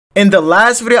In the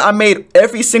last video, I made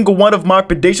every single one of my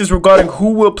predictions regarding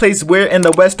who will place where in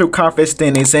the Western Conference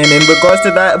standings. And in regards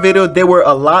to that video, there were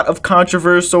a lot of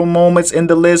controversial moments in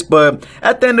the list. But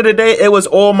at the end of the day, it was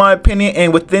all my opinion.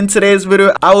 And within today's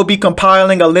video, I will be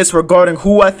compiling a list regarding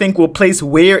who I think will place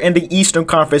where in the Eastern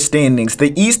Conference standings.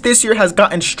 The East this year has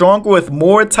gotten stronger with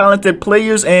more talented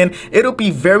players. And it'll be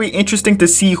very interesting to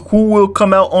see who will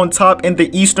come out on top in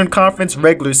the Eastern Conference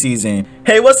regular season.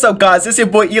 Hey, what's up, guys? It's your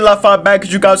boy Eli5 back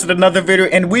with you guys with another video,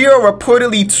 and we are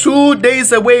reportedly 2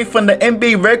 days away from the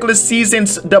NBA regular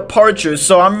season's departure.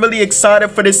 So I'm really excited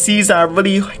for this season. I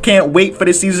really can't wait for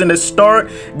the season to start.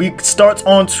 We starts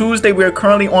on Tuesday. We are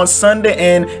currently on Sunday,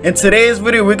 and in today's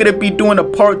video, we're gonna be doing a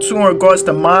part 2 in regards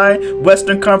to my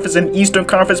Western Conference and Eastern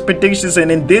Conference predictions.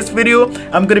 And in this video,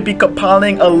 I'm gonna be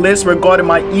compiling a list regarding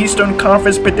my Eastern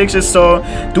Conference predictions. So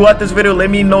throughout this video,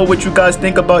 let me know what you guys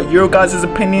think about your guys'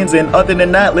 opinions. And other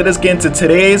than that, let us get into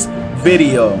today's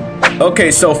video.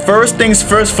 Okay, so first things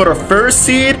first, for the first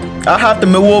seed, I have the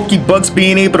Milwaukee Bucks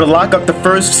being able to lock up the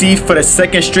first seed for the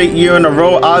second straight year in a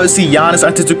row. Obviously, Giannis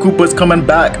Antetokounmpo is coming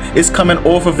back. Is coming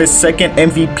off of his second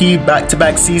MVP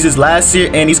back-to-back seasons last year,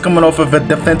 and he's coming off of a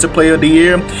Defensive Player of the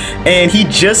Year. And he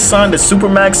just signed the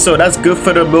Supermax, so that's good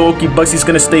for the Milwaukee Bucks. He's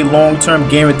gonna stay long-term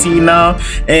guaranteed now,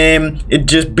 and it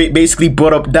just basically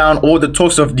brought up down all the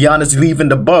talks of Giannis leaving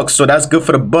the Bucks. So that's good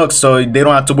for the Bucks, so they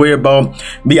don't have to worry about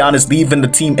Giannis leaving the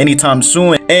team anytime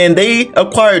soon. And they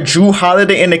acquired Jrue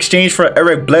Holiday in exchange for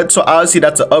Eric Bledsoe. Obviously,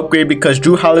 that's an upgrade because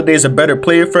Jrue Holiday is a better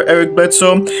player for Eric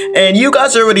Bledsoe. And you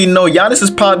guys already know Giannis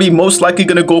is probably most likely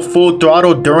going to go full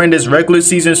throttle during this regular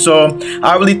season. So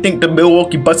I really think the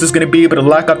Milwaukee Bucks is going to be able to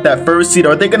lock up that first seed.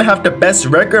 Are they going to have the best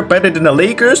record, better than the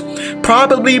Lakers?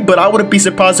 Probably, but I wouldn't be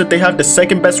surprised if they have the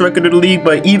second best record of the league.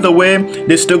 But either way,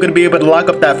 they're still going to be able to lock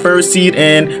up that first seed,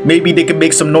 and maybe they can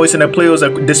make some noise in the playoffs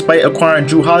despite acquiring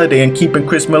Jrue Holiday and keeping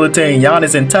Chris Middleton and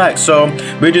Giannis intact. So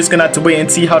we're just gonna have to wait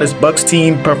and see how this Bucks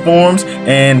team performs,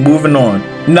 and moving on.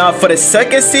 Now for the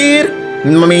second seed,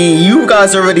 I mean, you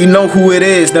guys already know who it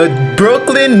is. The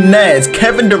Brooklyn Nets.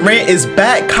 Kevin Durant is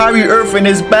back. Kyrie Irving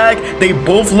is back. They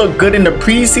both look good in the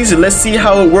preseason. Let's see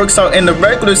how it works out in the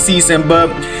regular season.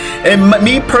 But and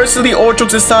me personally, all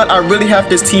jokes aside, I really have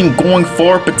this team going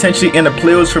far, potentially in the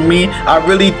playoffs for me. I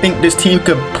really think this team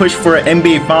could push for an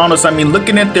NBA Finals. I mean,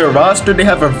 looking at their roster, they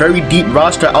have a very deep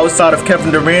roster outside of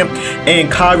Kevin Durant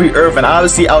and Kyrie Irving.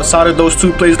 Obviously, outside of those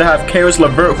two players, they have Caris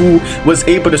LeVert, who was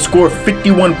able to score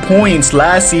 51 points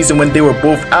last season when they were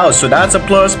both out, so that's a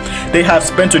plus. They have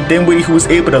Spencer Dinwiddie, who was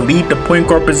able to lead the point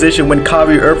guard position when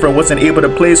Kyrie Irving wasn't able to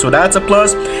play, so that's a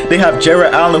plus. They have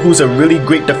Jarrett Allen, who's a really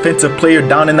great defensive player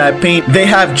down in that paint. They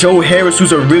have Joe Harris,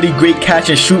 who's a really great catch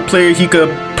and shoot player. He could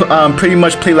pretty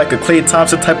much play like a Klay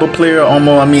Thompson type of player,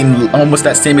 almost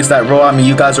that same exact role. I mean,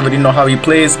 you guys already know how he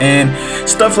plays and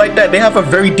stuff like that. They have a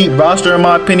very deep roster in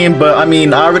my opinion, but I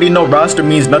mean, I already know roster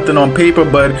means nothing on paper,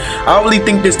 but I really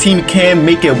think this team can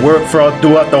make it work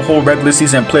throughout the whole regular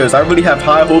season players. I really have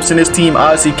high hopes in this team.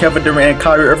 Obviously, Kevin Durant and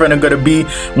Kyrie Irving are going to be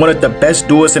one of the best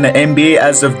duos in the NBA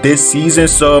as of this season,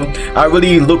 so I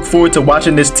really look forward to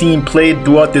watching this team play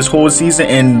throughout this whole season,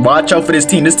 and watch out for this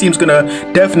team. This team's going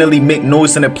to definitely make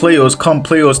noise in the playoffs come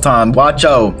playoffs time. Watch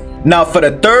out. Now for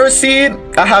the third seed,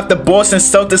 I have the Boston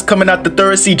Celtics coming out the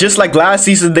third seed. Just like last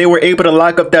season, they were able to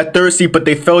lock up that third seed, but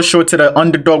they fell short to the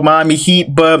underdog Miami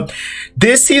Heat. But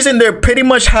this season, they pretty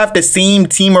much have the same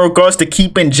team in regards to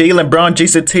keeping Jaylen Brown,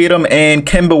 Jason Tatum, and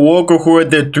Kemba Walker, who are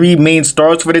the three main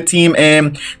stars for the team.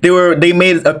 And they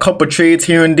made a couple trades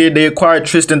here and there. They acquired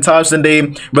Tristan Thompson.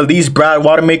 They released Brad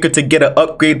Wanamaker to get an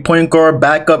upgrade point guard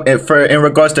backup in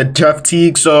regards to Jeff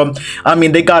Teague. So I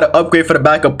mean, they got an upgrade for the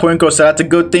backup point guard, so that's a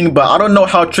good thing. But I don't know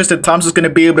how Tristan Thompson's going to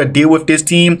be able to deal with this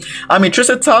team. I mean,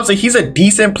 Tristan Thompson, he's a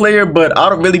decent player, but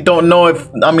I really don't know if,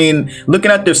 I mean,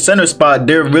 looking at their center spot,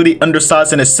 they're really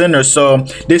undersized in the center. So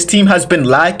this team has been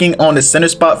lacking on the center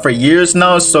spot for years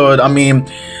now. So, I mean,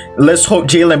 let's hope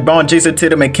Jaylen Brown, Jason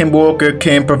Tatum, and Kemba Walker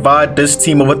can provide this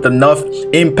team with enough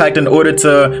impact in order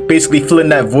to basically fill in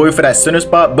that void for that center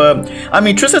spot. But, I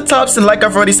mean, Tristan Thompson, like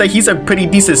I've already said, he's a pretty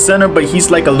decent center, but he's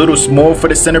like a little small for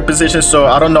the center position. So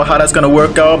I don't know how that's going to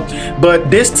work out.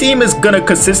 But this team is going to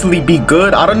consistently be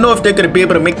good. I don't know if they're going to be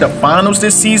able to make the finals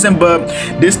this season, but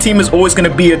this team is always going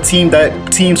to be a team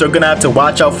that teams are going to have to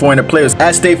watch out for in the playoffs,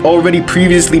 as they've already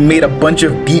previously made a bunch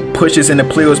of deep pushes in the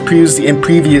playoffs previously in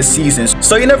previous seasons.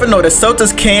 So you never know. The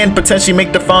Celtics can potentially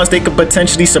make the finals. They could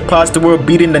potentially surprise the world,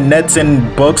 beating the Nets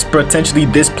and Bucks potentially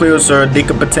this playoffs, or they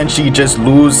could potentially just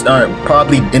lose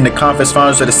probably in the conference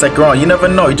finals or the second round. You never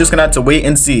know. You're just going to have to wait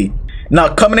and see.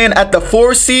 Now coming in at the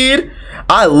 4th seed,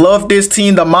 I love this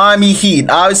team, the Miami Heat.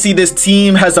 Obviously, this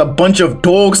team has a bunch of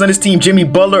dogs on this team. Jimmy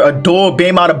Butler, a dog.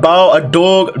 Bam Adebayo, a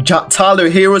dog. Tyler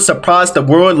Hero surprised the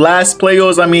world last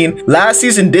playoffs. I mean, last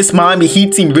season, this Miami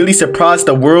Heat team really surprised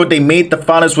the world. They made the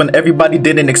finals when everybody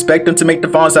didn't expect them to make the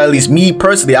finals. At least me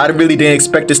personally, I really didn't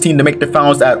expect this team to make the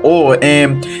finals at all.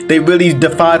 And they really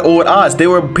defied all odds. They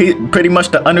were pretty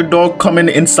much the underdog coming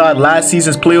inside last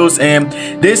season's playoffs. And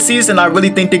this season, I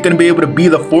really think they're going to be able to be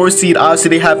the 4th seed.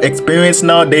 Obviously, they have experience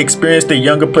now. They experienced the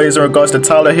younger players in regards to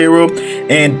Tyler Hero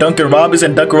and Duncan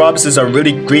Robinson. Duncan Robinson is a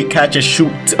really great catch and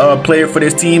shoot player for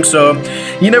this team. So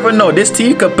you never know. This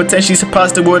team could potentially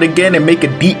surpass the world again and make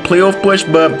a deep playoff push.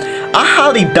 But I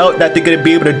highly doubt that they're going to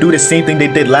be able to do the same thing they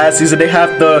did last season. They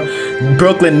have the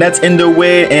Brooklyn Nets in their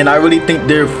way, and I really think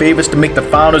they're favorites to make the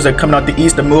finals. Are coming out the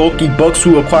East. The Milwaukee Bucks,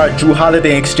 who acquired Jrue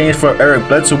Holiday in exchange for Eric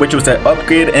Bledsoe, which was an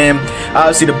upgrade. And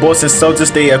obviously the Boston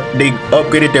Celtics, they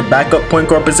upgraded their backup point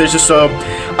guard position. So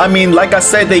I mean, like I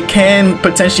said, they can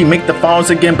potentially make the finals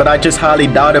again, but I just highly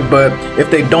doubt it. But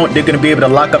if they don't, they're going to be able to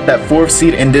lock up that 4th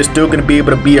seed, and they're still going to be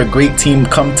able to be a great team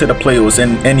come to the playoffs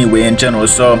and anyway in general.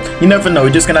 So you never know.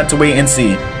 You're just going to have to wait and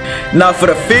see. Now for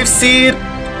the 5th seed,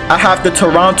 I have the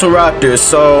Toronto Raptors.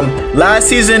 So last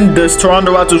season, the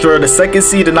Toronto Raptors were the 2nd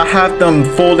seed, and I have them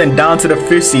falling down to the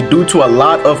 5th seed due to a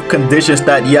lot of conditions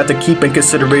that you have to keep in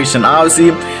consideration.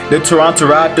 Obviously, the Toronto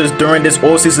Raptors during this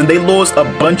offseason, they lost a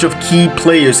bunch of key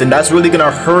players, and that's really going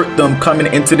to hurt them coming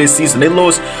into this season. They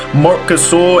lost Marc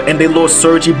Gasol and they lost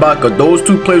Serge Ibaka. Those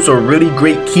 2 players are really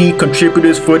great key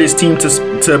contributors for this team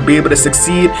to be able to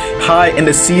succeed high in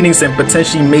the seedings and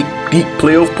potentially make deep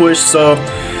playoff push. So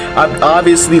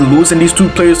obviously losing these 2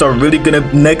 players are really going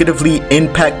to negatively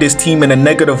impact this team in a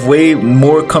negative way,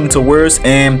 more come to worse.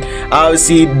 And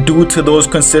obviously due to those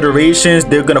considerations,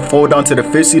 they're going to fall down to the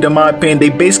 5th seed in my opinion. They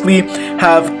basically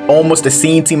have almost the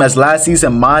same team as last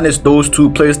season minus those 2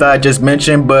 players that I just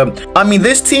mentioned. But I mean,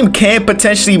 this team can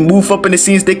potentially move up in the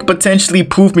seasons. They could potentially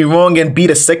prove me wrong and be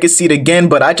the 2nd seed again,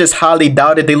 but I just highly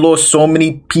doubt it. They lost so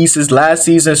many pieces last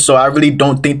season, so I really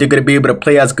don't think they're going to be able to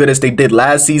play as good as they did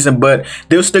last season. But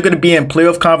they're still going to be in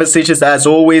playoff conversations as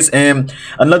always. And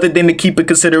another thing to keep in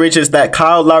consideration is that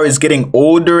Kyle Lowry is getting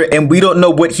older, and we don't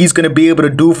know what he's going to be able to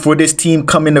do for this team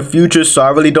come in the future. So I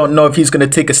really don't know if he's going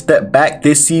to take a step back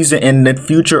this season in the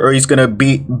future, or he's going to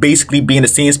be basically be in the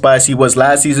same spot as he was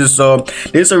last season. So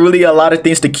there's really a lot of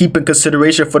things to keep in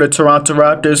consideration for the Toronto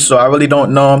Raptors. So I really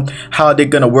don't know how they're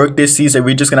going to work this season.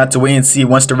 We're just going to have to wait and see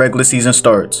once the regular season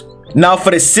starts. Now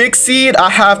for the 6th seed, I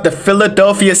have the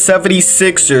Philadelphia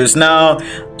 76ers. Now,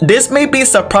 this may be a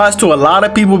surprise to a lot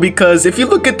of people because if you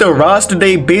look at the roster,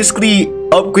 they basically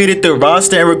upgraded their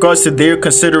roster in regards to their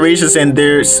considerations and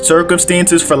their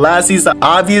circumstances for last season.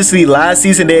 Obviously, last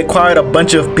season they acquired a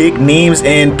bunch of big names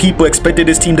and people expected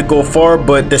this team to go far,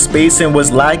 but the spacing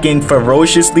was lacking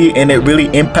ferociously and it really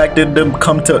impacted them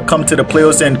come to the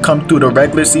playoffs and come through the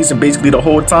regular season basically the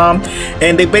whole time.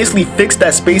 And they basically fixed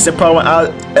that spacing problem out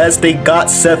as they got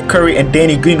Seth Curry and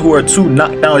Danny Green, who are 2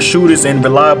 knockdown shooters and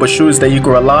reliable shooters that you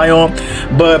can rely on.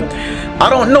 But I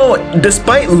don't know,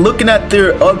 despite looking at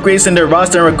their upgrades in their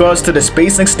roster in regards to the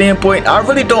spacing standpoint, I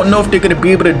really don't know if they're going to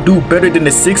be able to do better than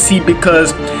the 6th seed,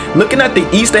 because looking at the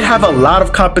East, they have a lot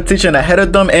of competition ahead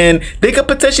of them and they could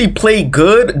potentially play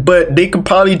good, but they could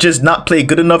probably just not play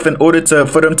good enough in order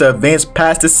for them to advance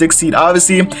past the 6th seed.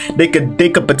 Obviously, they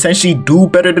could potentially do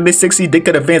better than the 6th seed. They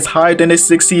could advance higher than the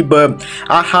 6th seed, but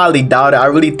I highly doubt it. I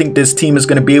really think this team is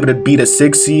going to be able to beat a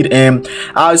 6th seed, and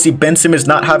obviously Ben Simmons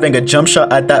not having a jump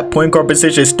shot at that point guard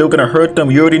position is still going to hurt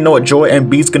them. You already know what Joel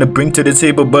Embiid's going to bring to the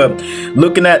table, but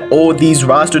looking at all these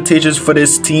roster changes for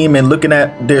this team and looking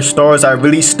at their stars, I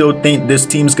really still think this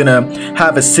team's going to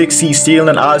have a 6th seed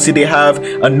ceiling. Obviously, they have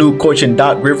a new coach in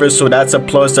Doc Rivers, so that's a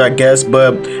plus, I guess,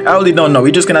 but I really don't know.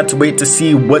 We're just going to have to wait to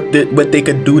see what they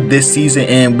could do this season,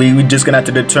 and we're just going to have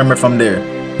to determine from there.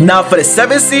 Now, for the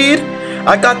 7th seed,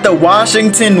 I got the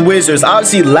Washington Wizards.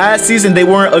 Obviously, last season, they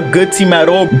weren't a good team at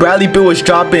all. Bradley Beal was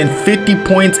dropping 50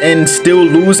 points and still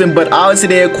losing, but obviously,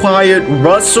 they acquired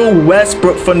Russell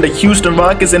Westbrook from the Houston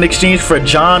Rockets in exchange for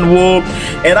John Wall.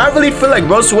 And I really feel like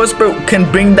Russell Westbrook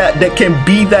can bring that can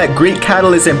be that great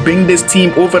catalyst and bring this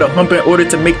team over the hump in order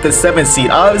to make the 7th seed.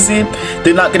 Obviously,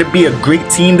 they're not going to be a great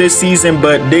team this season,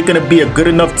 but they're going to be a good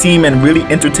enough team and really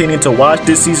entertaining to watch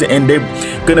this season, and they're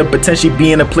going to potentially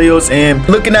be in the playoffs. And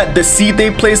looking at the league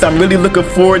they placed, I'm really looking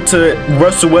forward to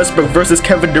Russell Westbrook versus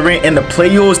Kevin Durant in the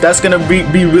playoffs. That's gonna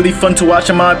be really fun to watch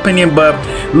in my opinion. But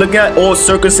looking at all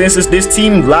circumstances, this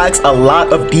team lacks a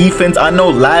lot of defense. I know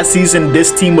last season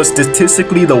this team was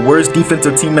statistically the worst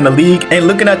defensive team in the league, and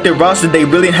looking at their roster, they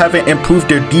really haven't improved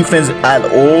their defense at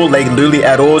all, like literally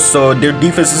at all. So their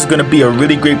defense is gonna be a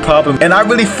really great problem, and I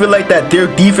really feel like that their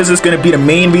defense is gonna be the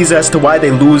main reason as to why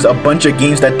they lose a bunch of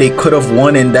games that they could have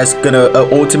won, and that's gonna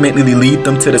ultimately lead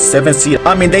them to the 7th seed.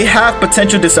 I mean, they have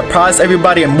potential to surprise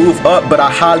everybody and move up, but I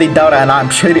highly doubt it, and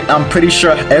I'm pretty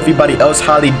sure everybody else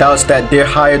highly doubts that they're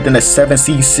higher than the 7th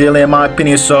seed ceiling in my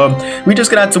opinion. So we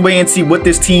just gonna have to wait and see what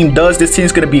this team does. This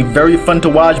team's gonna be very fun to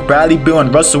watch. Bradley Beal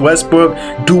and Russell Westbrook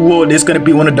duo is gonna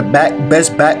be one of the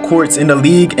best backcourts in the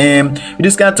league, and we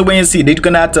just got to wait and see. They're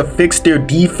gonna have to fix their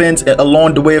defense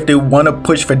along the way if they want to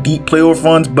push for deep playoff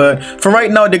runs, but for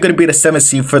right now they're gonna be the 7th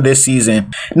seed for this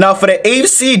season. Now for the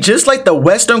AFC, just like the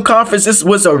Western Conference, this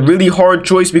was a really hard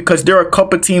choice because there are a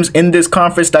couple teams in this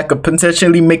conference that could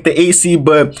potentially make the AC,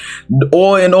 but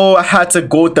all in all I had to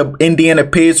go with the Indiana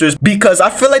Pacers because I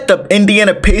feel like the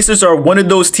Indiana Pacers are one of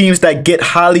those teams that get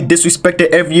highly disrespected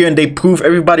every year and they prove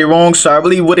everybody wrong. So I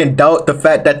really wouldn't doubt the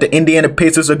fact that the Indiana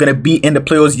Pacers are going to be in the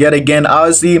playoffs yet again.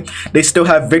 Obviously they still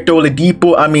have Victor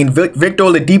Oladipo. I mean, Victor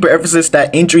Oladipo, ever since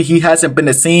that injury, he hasn't been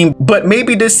the same, but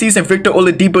maybe this season Victor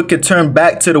Oladipo could turn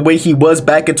back to the way he was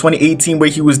back in 2018 where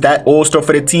he was that all-star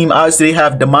for the team. Obviously they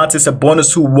have Domantas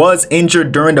Sabonis, who was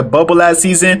injured during the bubble last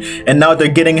season, and now they're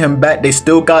getting him back. They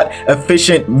still got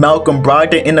efficient Malcolm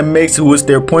Brogdon in the mix, who was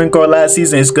their point guard last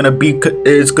season. It's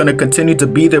gonna continue to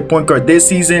be their point guard this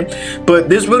season, but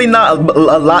there's really not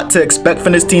a lot to expect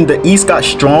from this team. The East got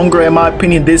stronger in my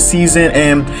opinion this season,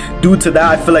 and due to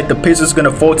that I feel like the Pacers are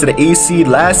gonna fall to the 8th seed.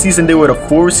 Last season they were the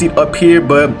 4th seed up here,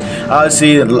 but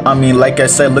obviously I mean, like I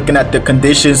said, looking at the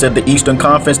conditions of the Eastern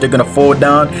Conference, they're gonna fall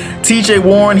down. TJ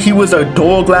Warren, he was a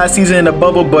dog last season in the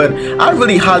bubble, but I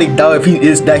really highly doubt if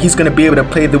he's gonna be able to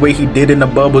play the way he did in the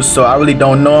bubble, so I really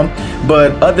don't know him.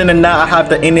 But other than that, I have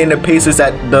the Indiana Pacers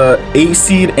at the 8th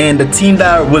seed, and the team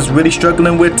that I was really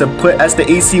struggling with to put as the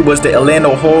 8th seed was the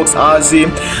Atlanta Hawks. Obviously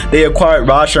they acquired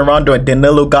Rajon Rondo and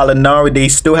Danilo Gallinari. They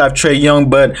still have Trae Young,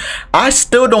 but I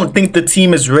still don't think the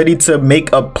team is ready to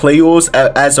make a playoffs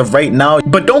as of right now.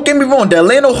 But don't get me wrong, the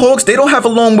Atlanta Hawks, they don't have a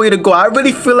long way to go. I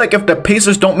really feel like if the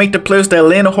Pacers don't make the playoffs, the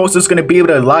Atlanta Hawks is going to be able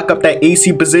to lock up that 8th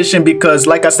seed position because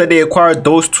like I said, they acquired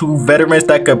those two veterans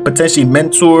that could potentially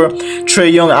mentor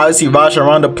Trae Young. Obviously Rajon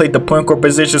Rondo played the point guard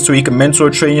position, so he can mentor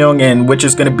Trae Young, and which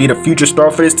is going to be the future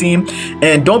star for this team.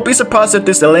 And don't be surprised if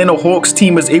this Atlanta Hawks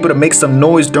team is able to make some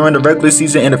noise during the regular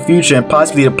season in the future and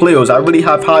possibly the playoffs. I really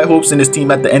have high hopes in this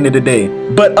team at the end of the day.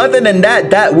 But other than that,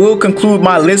 that will conclude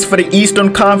my list for the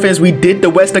Eastern Conference. We did the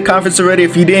Western Conference already.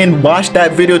 If you didn't watch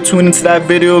that video, tune into that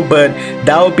video. But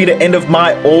that will be the end of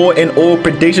my all-in-all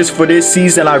predictions for this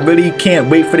season. I really can't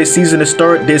wait for this season to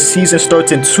start. This season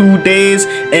starts in 2 days,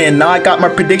 and now I got my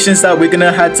predictions out. We're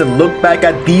gonna have to look back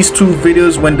at these 2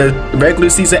 videos when the regular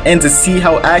season ends to see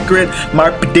how accurate my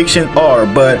predictions are.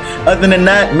 But other than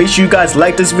that, make sure you guys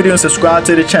like this video and subscribe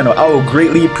to the channel. I will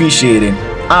greatly appreciate it.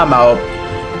 I'm out.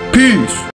 Peace.